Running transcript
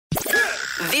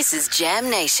This is Jam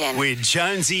Nation. With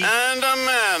Jonesy and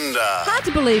Amanda. Hard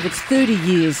to believe it's 30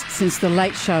 years since The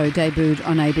Late Show debuted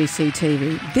on ABC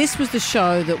TV. This was the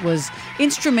show that was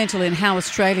instrumental in how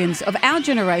Australians of our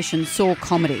generation saw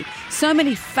comedy. So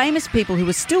many famous people who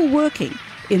were still working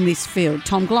in this field.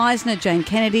 Tom Gleisner, Jane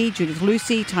Kennedy, Judith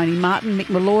Lucy, Tony Martin, Mick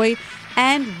Malloy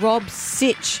and Rob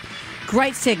Sitch.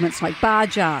 Great segments like Bar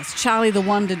Jars, Charlie the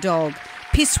Wonder Dog,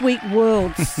 Piss Week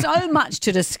World. So much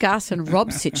to discuss, and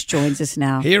Rob Sitch joins us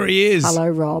now. Here he is. Hello,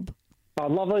 Rob. Oh,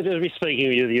 lovely to be speaking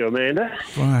with you, Amanda.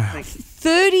 Wow.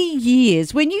 30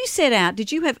 years. When you set out,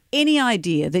 did you have any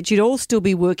idea that you'd all still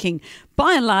be working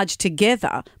by and large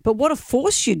together, but what a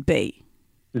force you'd be?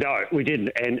 No, we didn't.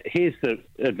 And here's the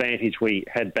advantage we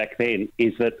had back then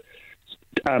is that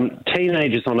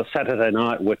teenagers on a Saturday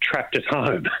night were trapped at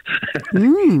home.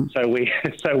 So we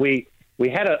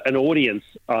had an audience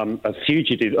of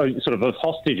fugitives, sort of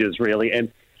hostages, really,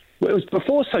 and it was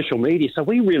before social media, so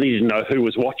we really didn't know who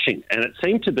was watching, and it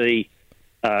seemed to be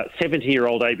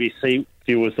 70-year-old ABC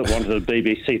viewers that wanted a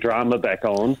BBC drama back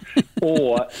on,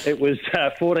 or it was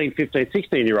 14, 15,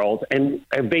 16-year-olds, and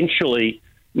eventually,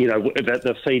 you know,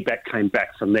 the feedback came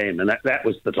back from them, and that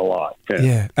was the delight.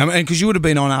 Yeah, and because you would have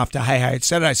been on after Hey Hey It's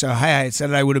Saturday, so Hey Hey It's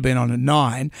Saturday would have been on at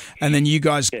 9, and then you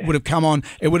guys would have come on.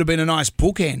 It would have been a nice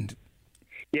bookend.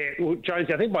 Yeah, well,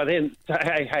 Jonesy, I think by then,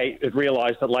 Hey had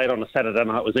realised that late on a Saturday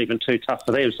night was even too tough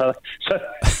for them, so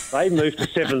they moved to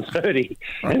 7:30,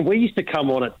 and we used to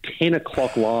come on at 10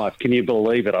 o'clock live. Can you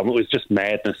believe it? I mean, it was just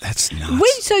madness. That's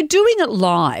nuts. So doing it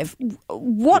live,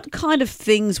 what kind of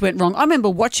things went wrong? I remember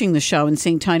watching the show and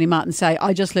seeing Tony Martin say,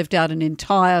 I just left out an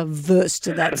entire verse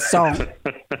to that song.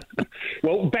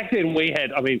 Well, back then we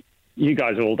had, I mean, you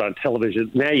guys have all done television.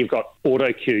 Now you've got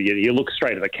auto cue. You look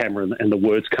straight at the camera and the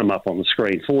words come up on the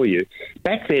screen for you.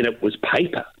 Back then it was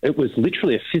paper. It was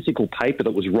literally a physical paper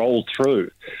that was rolled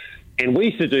through. And we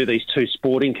used to do these two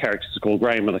sporting characters called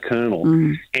Graham and the Colonel.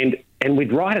 And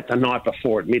we'd write it the night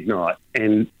before at midnight.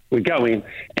 And we'd go in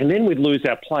and then we'd lose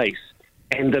our place.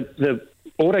 And the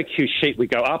auto cue sheet would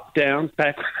go up, down,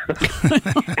 back.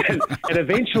 and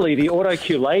eventually the auto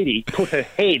cue lady put her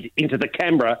head into the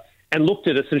camera and looked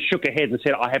at us and shook her head and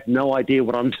said, I have no idea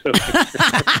what I'm doing.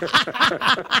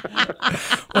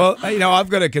 Well, you know, I've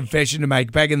got a confession to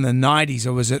make. Back in the 90s, I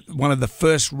was at one of the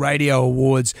first radio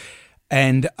awards,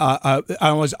 and I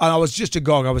was just a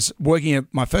gog. I was working at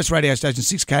my first radio station,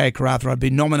 6K Karratha. I'd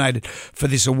been nominated for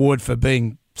this award for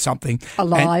being something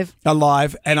alive,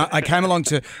 and I came along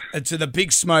to the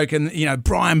Big Smoke, and you know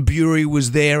Brian Bury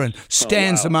was there, and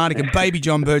Stan Zamanek and Baby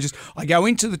John Burgess. I go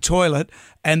into the toilet,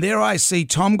 and there I see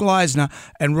Tom Gleisner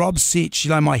and Rob Sitch, you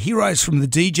know, my heroes from the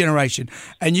D generation.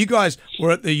 And you guys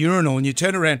were at the urinal, and you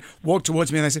turned around, walked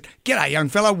towards me, and they said, "G'day, young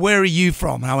fella, where are you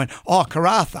from?" And I went, "Oh,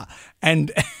 Karratha."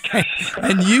 And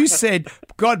you said,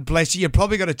 God bless you,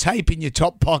 probably got a tape in your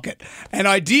top pocket. And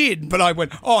I did, but I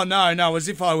went, oh, no, as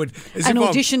if I would. An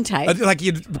audition tape?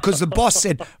 Because the boss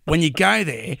said, when you go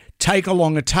there, take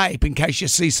along a tape in case you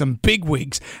see some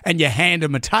bigwigs, and you hand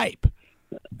them a tape.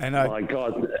 And my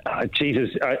God,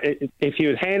 Jesus, if you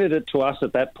had handed it to us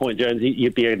at that point, Jonesy,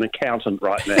 you'd be an accountant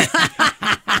right now.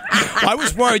 I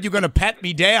was worried you were going to pat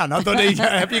me down. I thought,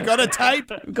 have you got a tape?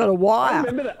 Got a wire.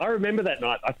 I remember that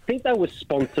night. I think they were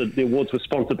sponsored. The awards were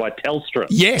sponsored by Telstra.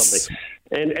 Yes.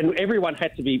 And everyone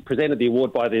had to be presented the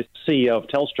award by the CEO of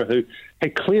Telstra, who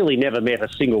had clearly never met heard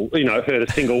a single one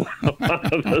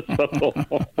of us before.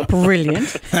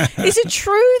 Brilliant. Is it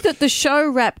true that the show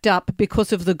wrapped up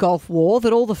because of the Gulf War,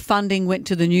 that all the funding went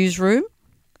to the newsroom?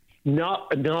 No,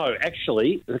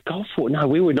 actually, the Gulf War, no,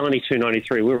 we were 92,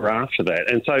 93, we were after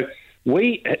that. And so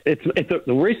the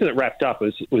reason it wrapped up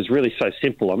was really so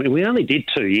simple. I mean, we only did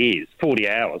 2 years, 40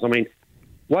 hours. I mean,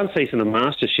 one season of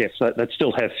MasterChef, they'd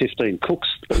still have 15 cooks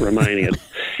remaining.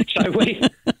 So I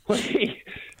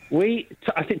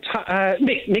think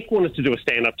Mick wanted to do a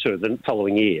stand-up tour the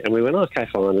following year, and we went, okay,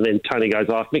 fine. And then Tony goes,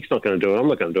 oh, if Mick's not going to do it, I'm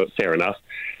not going to do it, fair enough.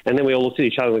 And then we all looked at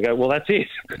each other and go, well, that's it.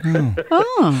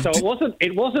 Oh. So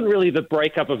it wasn't really the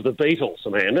breakup of the Beatles,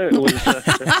 Amanda. It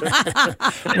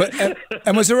was,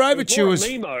 and was there overtures?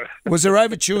 Nemo. Was there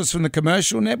overtures from the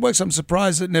commercial networks? I'm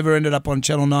surprised it never ended up on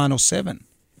Channel 9 or 7.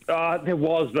 There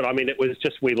was, but I mean, it was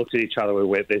just we looked at each other. We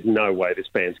went, "There's no way this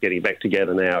band's getting back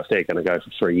together now if they're going to go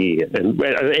for a year." And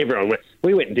everyone went.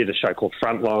 We went and did a show called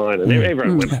Frontline, and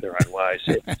everyone went their own ways.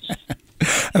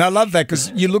 And I love that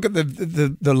because you look at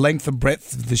the length and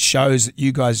breadth of the shows that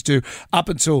you guys do up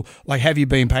until like Have You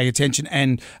Been Paying Attention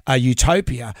and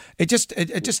Utopia. It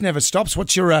just never stops.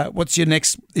 What's your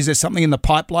next? Is there something in the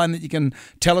pipeline that you can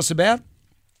tell us about?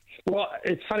 Well,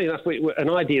 it's funny enough,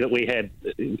 an idea that we had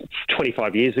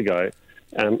 25 years ago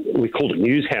we called it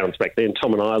news hounds back then.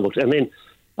 Tom and I looked, and then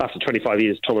after 25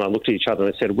 years, Tom and I looked at each other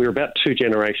and said, we're about 2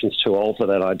 generations too old for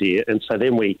that idea. And so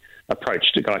then we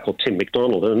approached a guy called Tim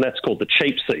McDonald, and that's called the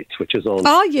cheap seats, which is on...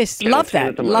 Oh, yes, love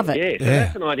that, love it. Yeah, so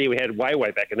that's an idea we had way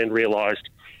back, and then realised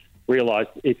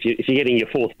if you're getting your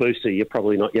 4th booster, you're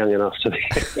probably not young enough to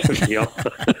be on.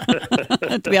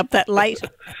 To be up that late.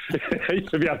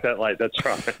 To be up that late, that's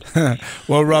right.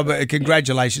 Well, Rob,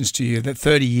 congratulations to you. That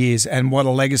 30 years and what a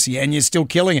legacy, and you're still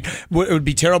killing it. It would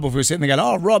be terrible if we were sitting there going,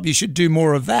 oh, Rob, you should do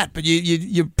more of that, but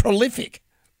you're prolific.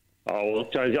 Oh, well,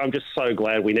 Jonesy, I'm just so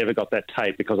glad we never got that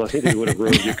tape, because I think it would have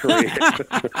ruined your career.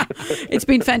 It's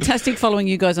been fantastic following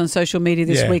you guys on social media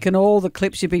this week, and all the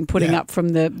clips you've been putting up from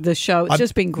the show. It's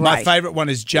just been great. My favourite one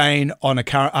is Jane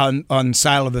on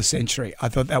Sale of the Century. I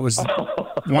thought that was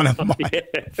one of my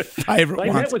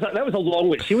favourite ones. That was a long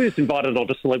list. She was invited on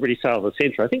to Celebrity Sale of the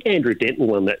Century. I think Andrew Denton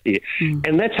won that year.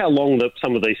 And that's how long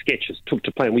some of these sketches took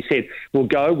to plan. We said, we'll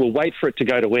wait for it to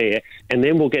go to air, and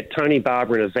then we'll get Tony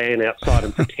Barber in a van outside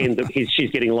and pretend that she's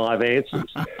getting live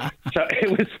answers. So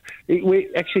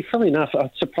actually, funnily enough,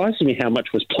 it surprised me how much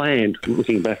was planned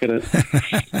looking back at it.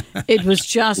 It was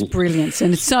just brilliant,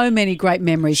 and so many great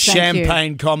memories.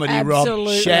 Champagne comedy,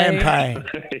 Absolutely. Rob. Champagne.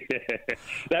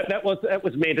 That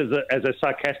was meant as a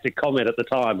sarcastic comment at the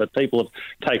time, but people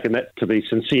have taken that to be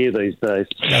sincere these days.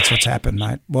 That's what's happened,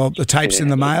 mate. Well, the tape's in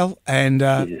the mail, and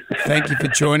thank you for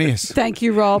joining us. Thank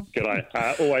you, Rob. Good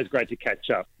day. Always great to catch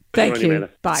up. Thank you.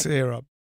 Bye. See you, Rob.